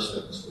was first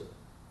written to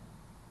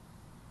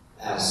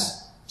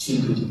as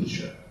too good to be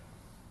true.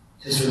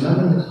 Because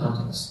remember in the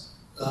context,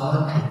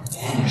 God had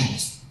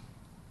banished them.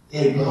 They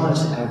had gone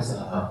into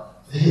exile.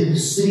 The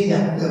city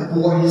that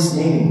bore his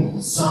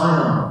name,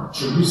 Zion,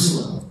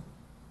 Jerusalem,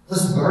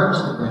 was burned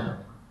to the ground.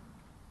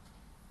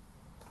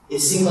 It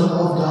seemed like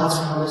all of God's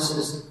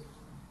promises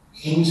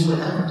came to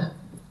an end.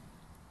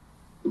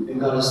 And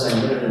God is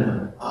saying,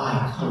 no,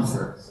 I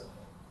comfort Zion.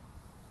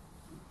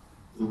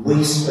 The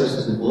waste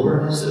places, the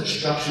wilderness, the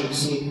destruction you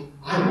see,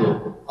 I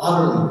will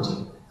utterly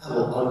redeem it. I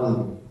will utterly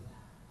redeem that.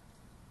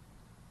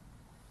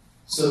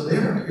 So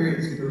there are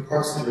periods, there are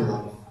parts of your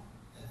life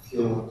that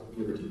feel like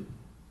irredeemable.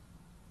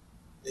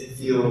 They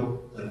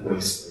feel like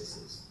waste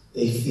places.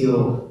 They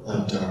feel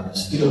like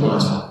darkness. You don't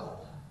want to talk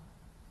about that.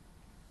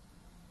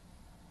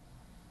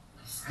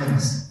 My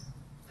friends,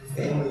 my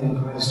family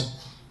in Christ,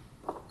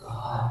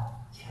 God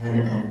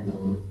can and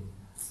will do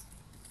that.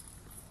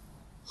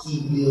 He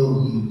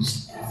will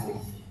use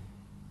everything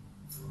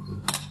for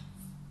good.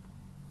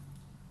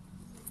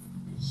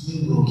 And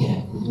He will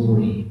get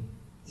glory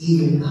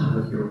even out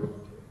of your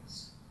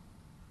wanderings,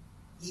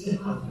 even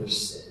out of your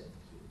sin.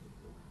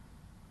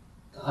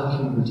 God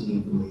can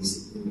redeem the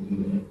ways that you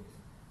made.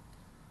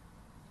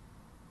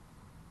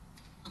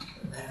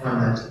 I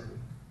find that deeply.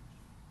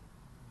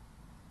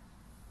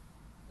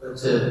 But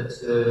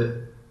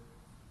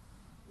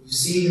we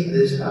see in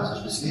this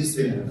passage, we see these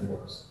three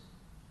metaphors.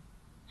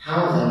 How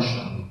then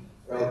shall we?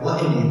 Right?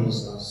 What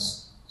enables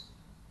us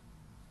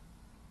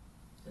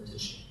to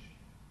change?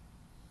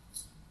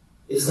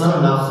 It's not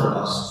enough for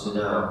us to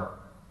know,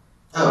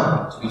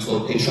 to be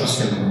told, hey,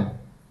 trust Him more.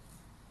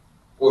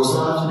 Or it's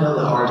not enough to know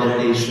that our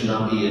identity should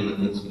not be in the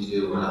things we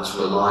do, or not to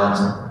rely on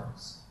someone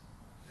else.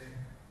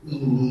 We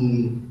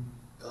need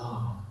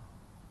God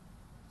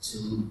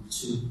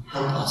to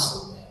help us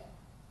obey.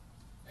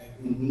 Right?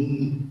 We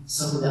need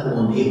something that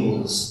will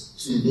enable us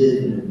to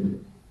live in a new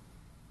way.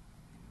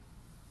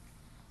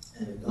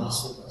 And the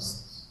gospel does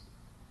this.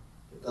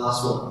 The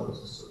gospel enables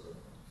us to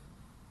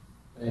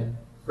live. Right?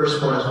 First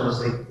point I want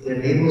to say, it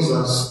enables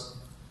us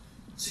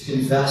to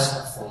confess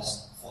our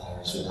false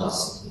fires without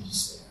seeking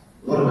despair.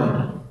 What do I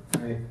mean?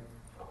 Right?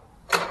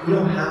 We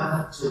don't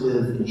have to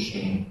live in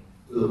shame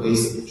for the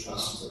ways that we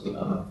trust that we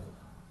owe.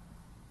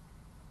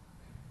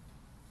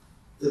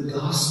 The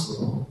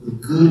gospel, the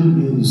good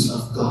news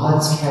of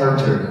God's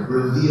character,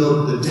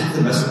 revealed the death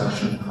and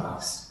resurrection of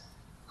Christ,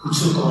 who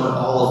took on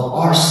all of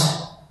our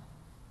sin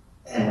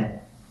and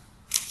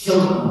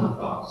killed it on the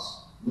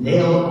cross,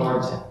 nailed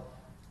our death,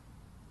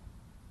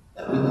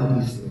 that we might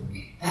be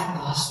free. That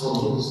gospel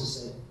enables us to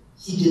say,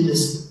 He did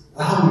this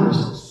while we were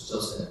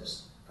still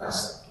sinners.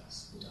 Christ saved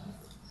us and died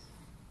for us.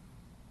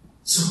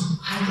 So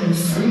I am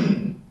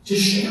free to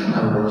share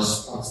my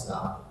worst parts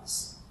about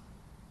this,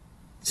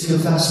 to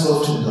confess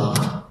both to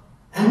God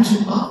and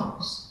to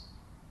others,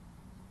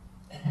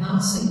 and not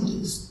say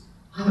this.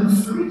 I am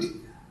free to do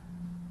that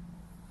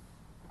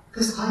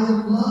because I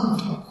am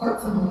loved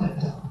apart from what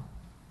I've done.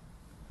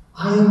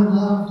 I am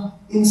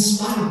loved in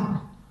spite of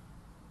it.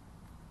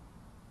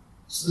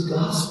 So the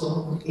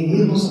gospel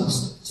enables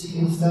us to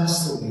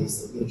confess the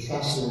ways that we have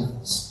trusted in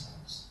false.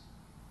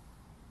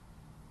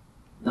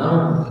 Not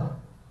only that,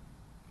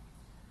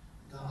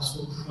 the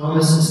gospel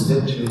promises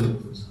victory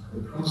over time.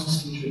 It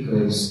promises future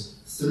grace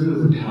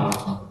through the power of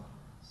God.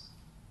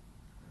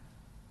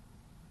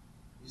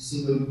 You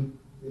see,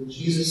 when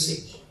Jesus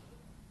saved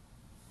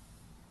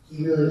you,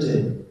 He really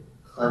did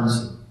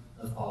cleanse you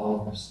of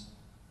all of your sin.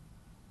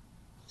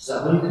 So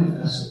that when you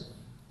confess it,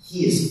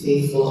 He is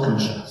faithful and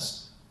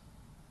just.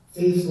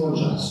 Faithful and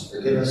just to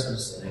forgive us of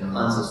sin and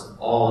cleanse us of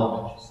all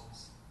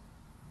unrighteousness.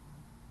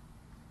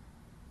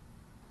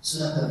 So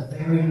that the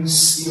very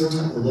Spirit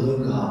of the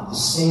living God, the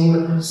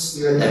same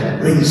Spirit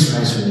that raised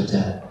Christ from the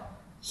dead,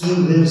 He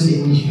lives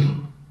in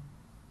you.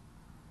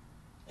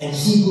 And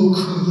He will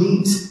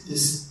create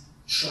this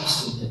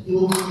Trust in him. He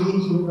will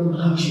create you and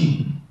remind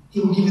you. He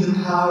will give you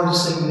the power to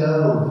say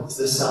no to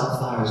the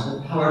self-fires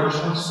and the power to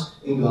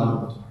trust in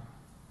God.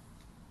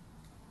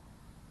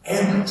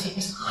 And it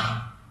takes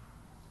time.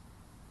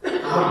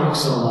 God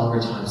works in a longer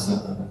time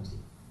than we do.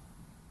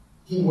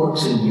 He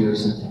works in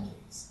years and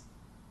decades.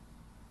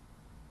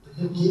 But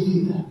he'll give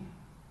you that.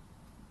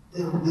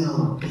 There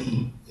will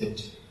be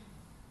victory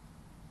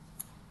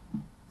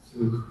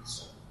through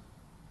Christ.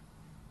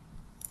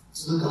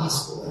 So the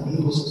gospel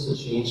enables us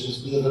to change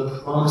because we have a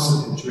promise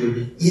of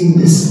victory in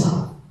this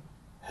life,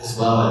 as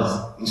well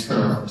as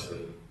eternal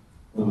victory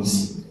when we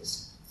see the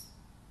face.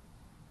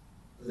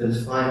 But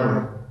then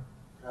finally,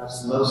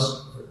 perhaps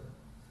most important,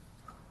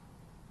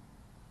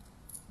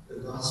 the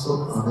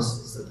gospel promise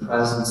is the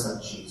presence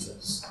of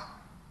Jesus,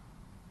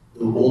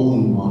 the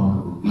only one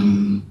who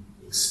really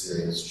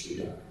experienced true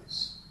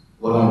darkness.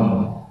 What do I mean by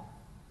that?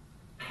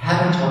 I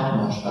haven't talked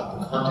much about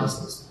the context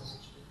of this passage.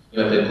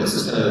 This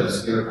is kind of an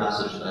obscure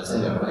passage in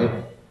Isaiah,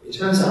 right? It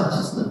turns out this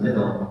is in the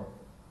middle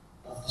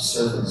of the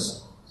servant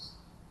songs,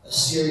 a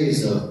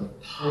series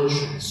of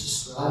poetries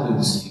describing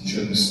this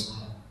future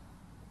Messiah.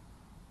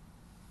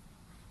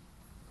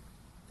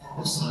 That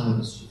Messiah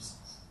was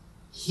Jesus.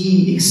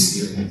 He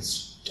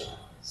experienced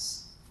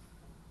darkness.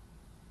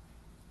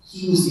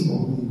 He was the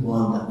only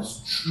one that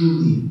was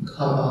truly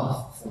cut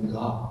off from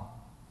God,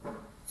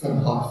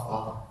 from our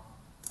Father.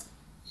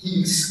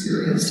 He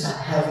experienced a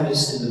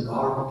heaviness in the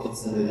Garden of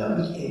Gethsemane that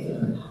we can't even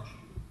imagine.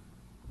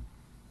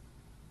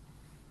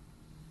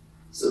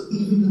 So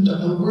even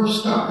the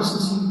worst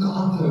darknesses you've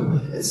gone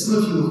through, and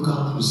some of you have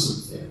gone through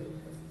some very heavy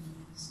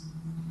things,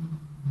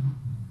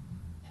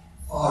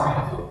 far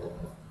heavier than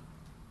that.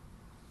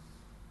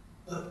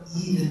 But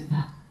even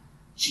that,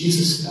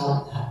 Jesus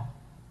felt that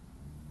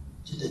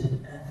to the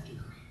nth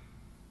degree.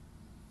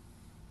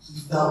 He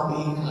felt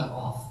being cut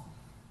off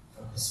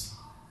from his Father.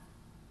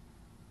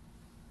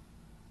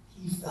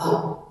 He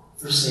felt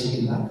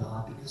forsaken by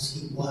God because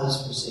he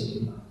was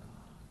forsaken by God,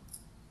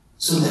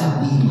 so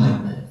that we might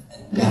live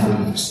and never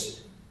be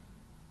forsaken.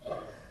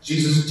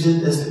 Jesus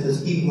did this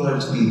because he wanted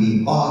to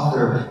be the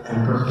author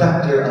and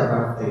perfecter of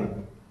our faith.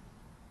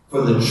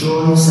 For the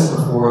joy set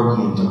before him,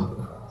 he endured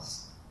the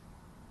cross.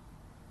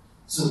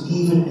 So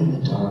even in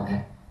the dark,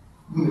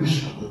 we are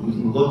struggling. We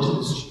can look to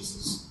this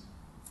Jesus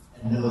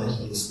and know that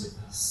he is with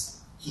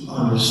us. He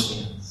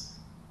understands.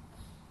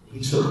 He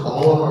took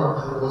all of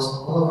our idols,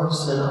 all of our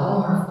sin,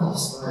 all of our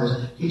false liars.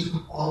 He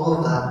took all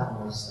of that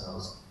on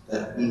ourselves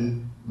that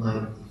we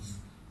might be free.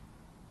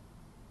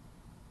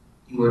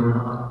 You are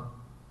not,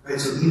 right?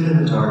 So even in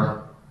the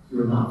dark,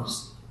 you are not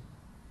forsaken.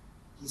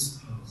 He's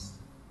promised.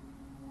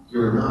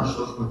 You are not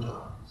children of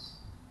darkness.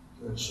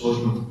 You are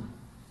children of light.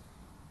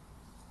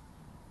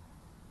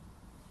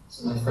 So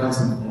my friends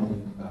and family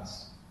in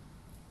Christ,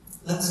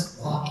 let's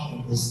walk in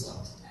his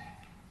love today.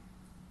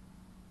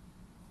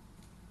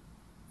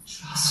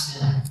 Trust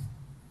him.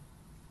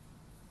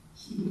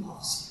 He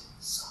loves you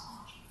so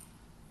much.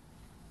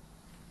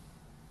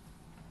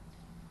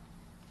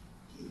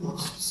 He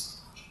loves you so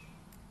much.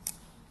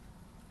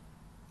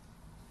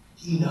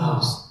 He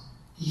knows.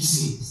 He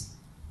sees.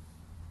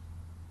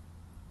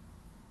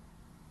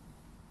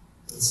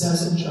 It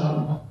says in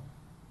John 1,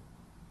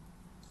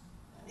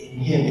 in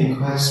him, in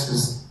Christ,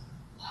 was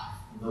life,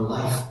 and the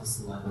life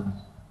was the light of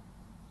God.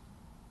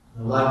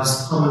 And the light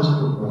has come into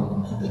the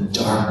world, and the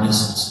darkness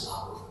was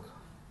not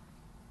overcome.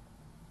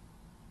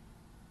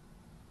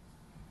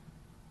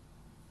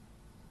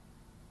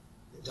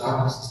 The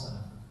darkness is not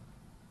overcome.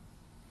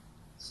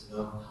 So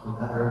no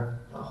matter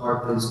how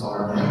hard things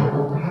are now,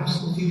 or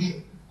perhaps in the future,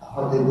 how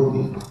hard they will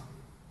be,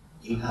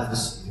 you have a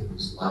Savior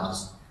whose light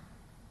is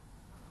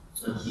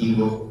there. And he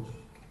will hold you.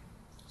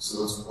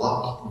 So let's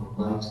walk in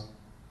the light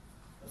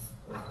of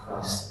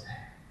Christ today.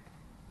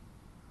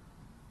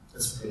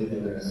 Let's pray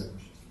together as a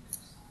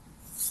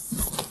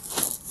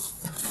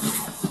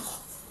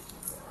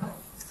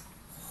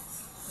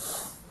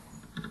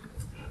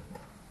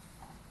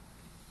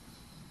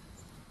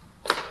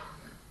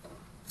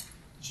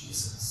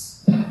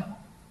Jesus.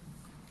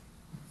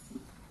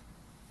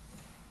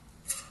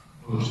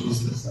 Oh,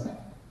 Jesus.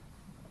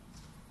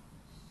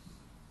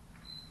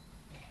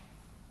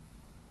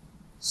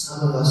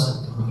 Some of us have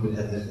gone through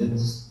heavy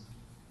things.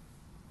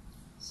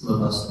 Some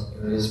of us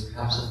have areas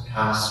perhaps of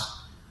past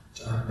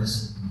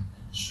darkness and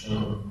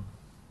struggle.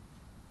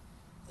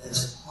 And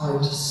it's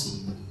hard to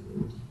see what you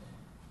will do.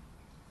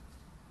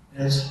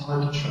 And it's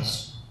hard to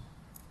trust you.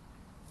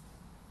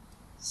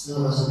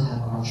 Some of us have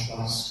had our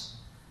trust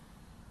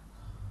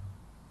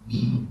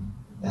beaten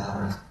and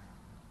battered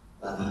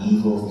by the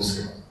evil of this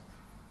world,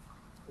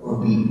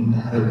 or beaten and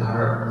battered by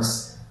our own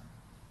sin.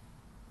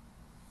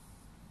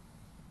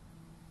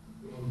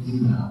 Lord, you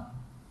know.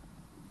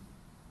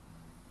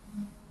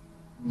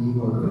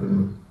 You are greater than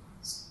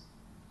darkness.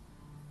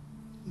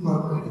 You are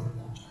greater than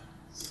that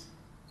darkness.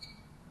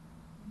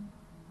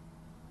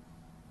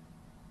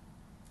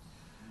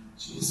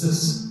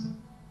 Jesus,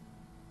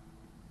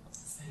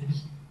 thank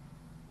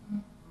you.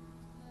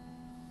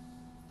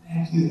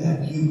 Thank you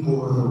that you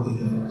bore the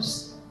weight of our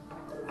sin,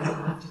 that we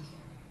don't have to carry.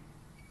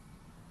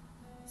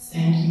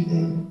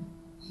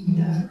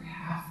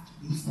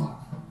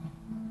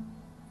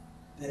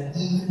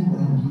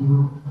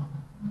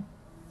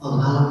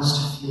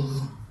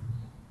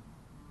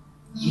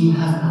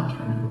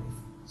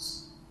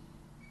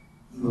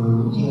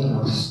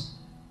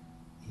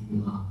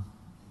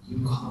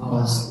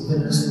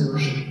 witness and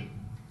worship.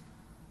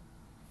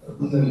 But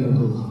we are your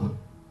beloved.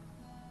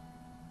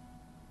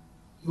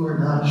 You are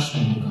not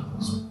ashamed to call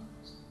us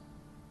brothers.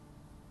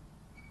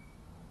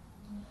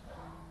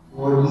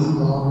 Lord, we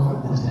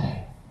long for the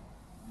day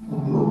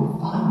when we will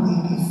finally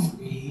be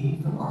free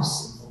from our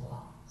sinful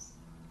lives.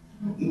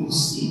 We will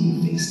see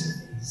you face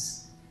to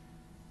face.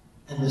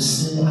 And the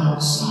sin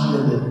outside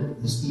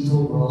of this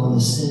evil world and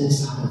the sin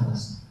inside of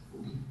us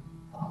will be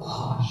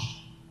abolished.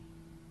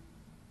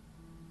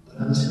 But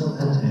until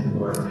that day,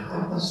 Lord,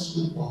 help us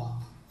to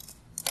walk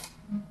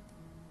and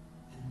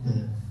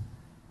live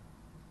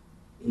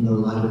in the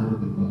light of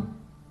who you are.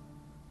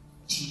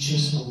 Teach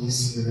us, Holy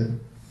Spirit,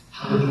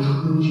 how to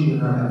include you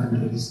in our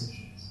everyday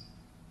decisions.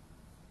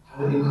 How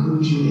to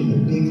include you in the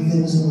big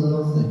things and the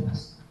little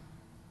things.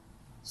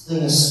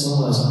 Something as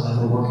small as our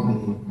Bible work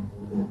committee.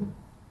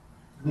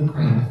 Let me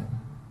pray.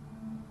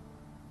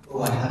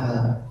 Oh, I have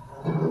a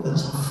little bit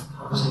of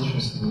conversation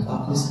with someone.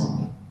 God, please help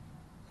me.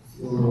 I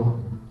feel a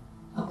little.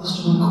 Help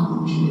us to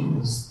include you in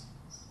those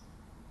things.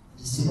 And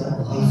to see that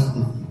life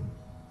with you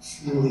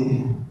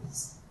truly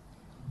is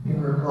a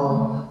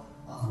miracle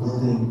of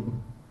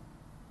living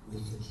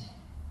with the King.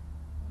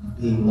 Of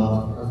being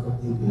loved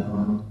perfectly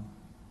beyond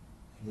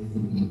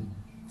anything we can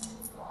imagine.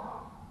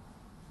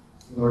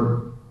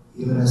 Lord,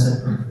 even as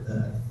I pray for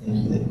that, I thank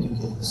you that you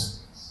give us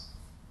grace.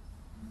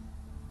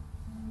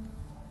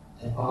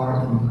 That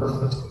our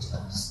imperfect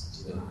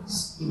attempts to do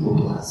this, you will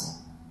bless.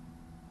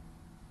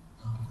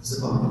 Not because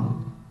of what we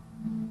need,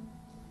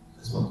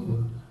 because of what you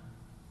have done.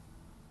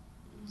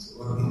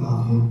 So Lord, we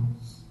love you.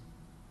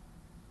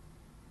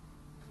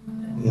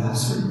 And we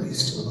ask for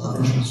grace to love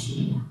and trust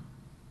you more.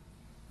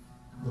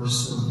 And we're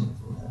so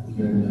thankful that we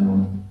are known